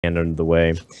under the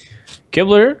way.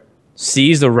 Kibler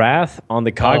sees the wrath on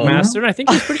the Cogmaster, and I think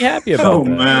he's pretty happy about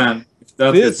that. Oh man,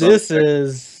 This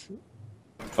is.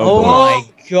 Oh, Oh my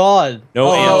god! No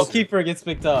oh, answer. keeper gets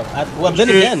picked up. Well, then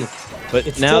again, But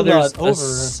it's now still there's not a over.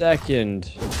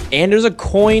 second, and there's a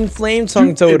coin flame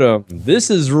tongue totem. This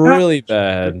is really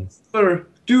bad. Kibler,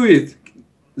 do it.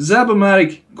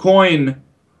 Zabomatic coin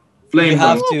flame. You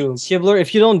have to, Kibler.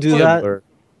 If you don't do that, Kibler.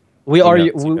 we are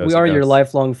knows, he we are knows. your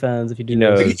lifelong fans. If you do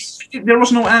that. There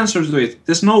was no answer to it.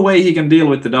 There's no way he can deal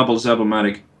with the double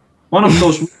Zabomatic. One of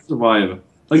those will survive.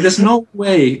 Like, there's no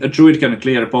way a druid can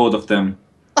clear both of them.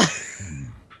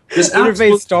 There's Innervate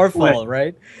absolute Starfall, way.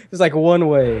 right? There's like one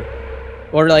way,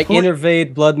 or like Coin-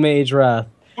 Innervate Blood Mage Wrath.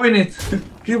 Coin it.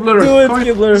 Kibler. Do it, coin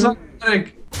Kibler.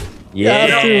 Zabomatic.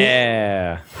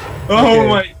 Yeah. Oh Okay.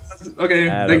 my. Okay,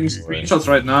 Attaboy. taking screenshots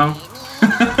right now.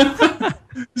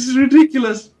 This is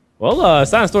ridiculous. Well,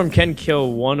 Silent Storm can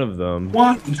kill one of them.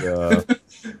 What? Yeah.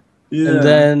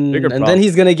 And Bigger then problem.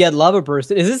 he's gonna get lava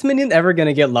bursted. Is this minion ever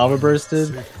gonna get lava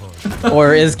bursted?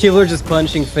 Or is Kibler just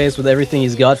punching face with everything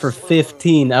he's got for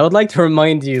 15? I would like to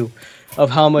remind you of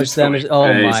how much damage. Oh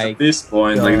my. At this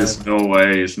point, like, God. there's no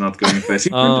way he's not going face. He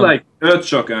could Um, like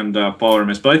Earthshock and Power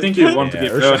Miss, but I think you want to Yeah,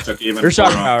 give Earthshock- Earthshock even Your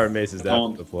shock more, power mace is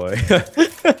down Taunt. to deploy.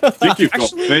 I think you've got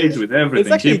face with everything.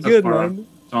 It's actually Keep that good, for man.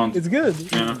 taunt. It's good.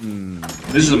 Yeah.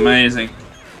 This is amazing.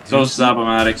 Those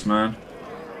Zabomatics, man.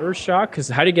 First shock, because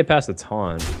how do you get past the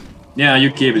taunt? Yeah,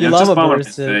 you keep it. You You just lava Power burst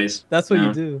Miss it. face. That's what Yeah.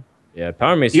 you do. Yeah,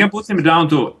 power mace. You can put him down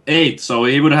to 8, so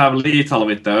he would have lethal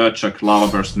with the Earthshock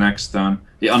Lava Burst next turn.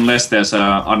 Yeah, unless there's an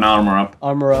armor up.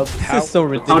 Armor up. How- This is so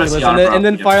does ridiculous. he And armor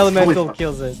then up? Fire Yeah. Elemental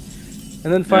kills it.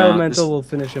 And then Fire Yeah, Elemental this- will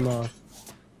finish him off.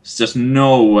 It's just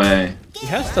no way. He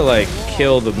has to like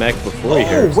kill the mech before he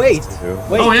hears. wait.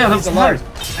 Wait, Oh yeah, he's that's alive.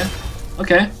 smart.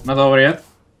 Okay, not over yet.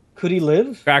 Could he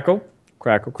live? Crackle,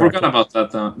 crackle, Forgot crackle.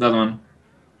 about that one.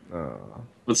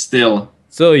 But still.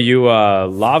 So you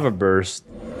lava burst,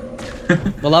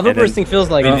 The lava And then- bursting feels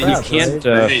like and crap, you can't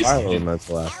right? fire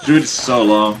elemental after. Druid is so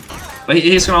low. But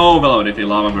he's gonna overload if he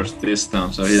lava burst this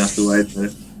time, so he has to wait for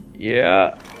it.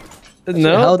 Yeah. Actually,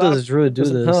 how does Druid do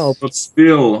doesn't this? help. But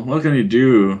still, what can you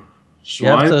do? You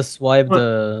have to Swipe? swipe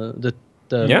the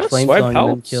Yeah, flame swipe tongue and then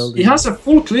helps. kill He has a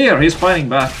full clear, he's fighting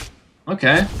back.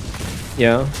 Okay,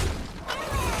 Yeah.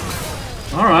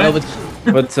 alright. No, but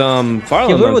But fire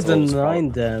Kibler with the elemental is 9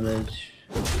 damage.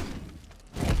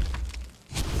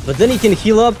 But then he can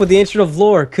heal up with the Ancient of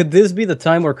Lore. Could this be the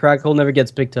time where Crackle never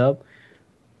gets picked up?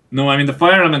 No, I mean the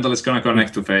fire elemental is gonna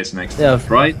connect to phase next. Yeah.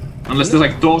 Right? Unless there's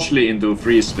like Doshly into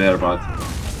freeze spare, but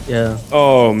Yeah.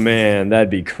 Oh man, that'd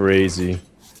be crazy.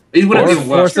 it would have Or been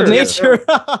worse. Force of Sure.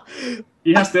 Nature.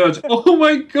 He has the urge. Oh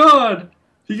my god!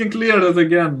 He can clear that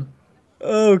again.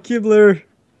 Oh, Kibler.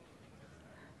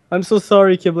 I'm so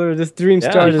sorry, Kibler. This dream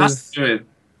Yeah, started. He has to do it.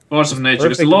 Force of nature,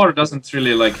 because the Perfect. lore doesn't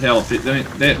really like help.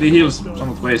 The heal's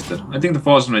somewhat wasted. I think the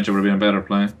force of nature would be a better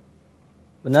play.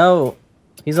 But now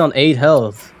he's on 8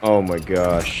 health. Oh my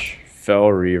gosh. Fell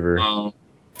Reaver. Oh,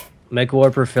 Mech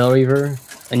Warper, Fell Reaver,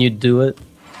 and you do it.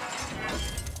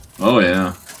 oh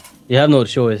yeah. You have no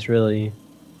choice, really.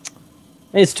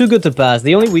 And it's too good to pass.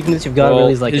 The only weakness you've got Well,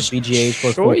 really is like a his BGH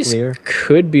for choice clear.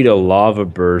 could be to lava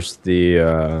burst the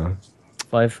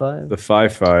 5/5.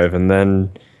 5/5 and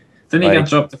then Then he can Like-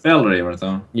 drop the Fell Reaver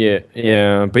though.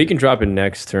 yeah, but he can drop it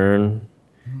next turn.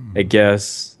 I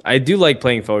guess. I do like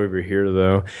playing Fell Reaver here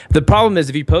though. The problem is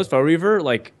if he posts Fell Reaver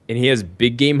like and he has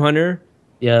big game hunter,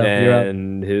 Yeah, you're up.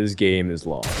 then his game is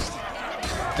lost.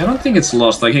 I don't think it's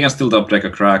lost. Like he can still top deck a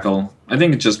Crackle. I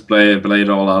think just play it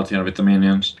all out here with the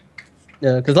minions.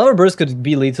 Yeah, because Lava Burst could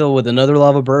be lethal with another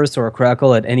Lava Burst or a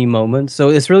Crackle at any moment. So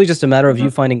it's really just a matter of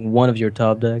you finding one of your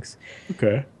top decks.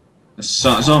 Okay. There's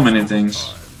so many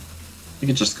things. You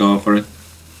can just go for it.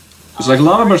 It's like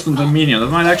Lava Burst on the minion.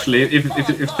 That might actually, if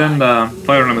then the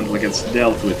Fire Elemental gets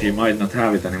dealt with, he might not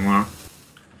have it anymore.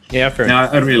 Yeah, fair. Yeah,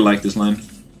 I really like this line.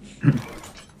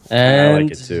 And, I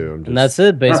like it too. I'm and that's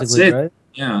it, basically, it. right?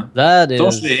 Yeah. That is...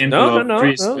 Doshly into no.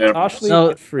 freeze spare. Toshly No.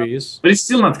 could freeze. But it's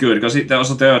still not good because that was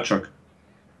not the Earthshock.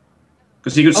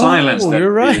 Because he could silence that.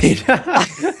 You're right. freeze.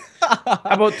 How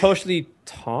about Toshly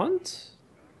Taunt?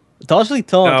 Toshly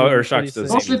Taunt. No, would be Urshock's pretty the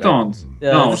sick. same. Doshly Taunt.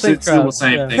 Yeah, No, it's the same it's still the crap,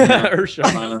 same yeah. thing. Yeah.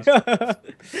 Urshock. Silence.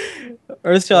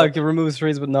 Earthshock removes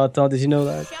freeze but not taunt. Did you know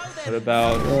that? What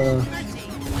about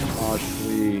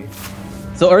Toshly?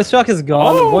 So Earthshock is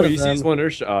gone. Oh, one of he them. sees one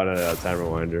Urshock. Oh, no, time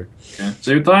rewinder. Okay.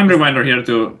 So you time reminder here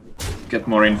to get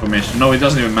more information. No, it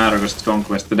doesn't even matter because it's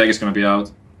Conquest. The deck is gonna be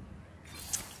out.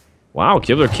 Wow,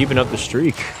 Kibler keeping up the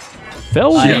streak.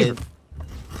 Fell I- Reaver.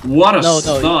 What a No,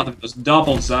 start with those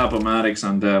double Zap-O-Matics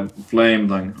and the Flame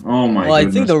thing. Oh my Well, I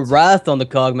goodness. think the Wrath on the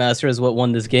Cogmaster is what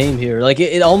won this game here. Like,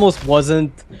 it almost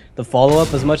wasn't the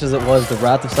follow-up as much as it was the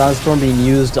Wrath of Sandstorm being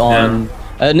used on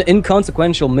an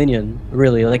inconsequential minion,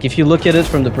 really. Like, if you look at it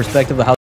from the perspective of how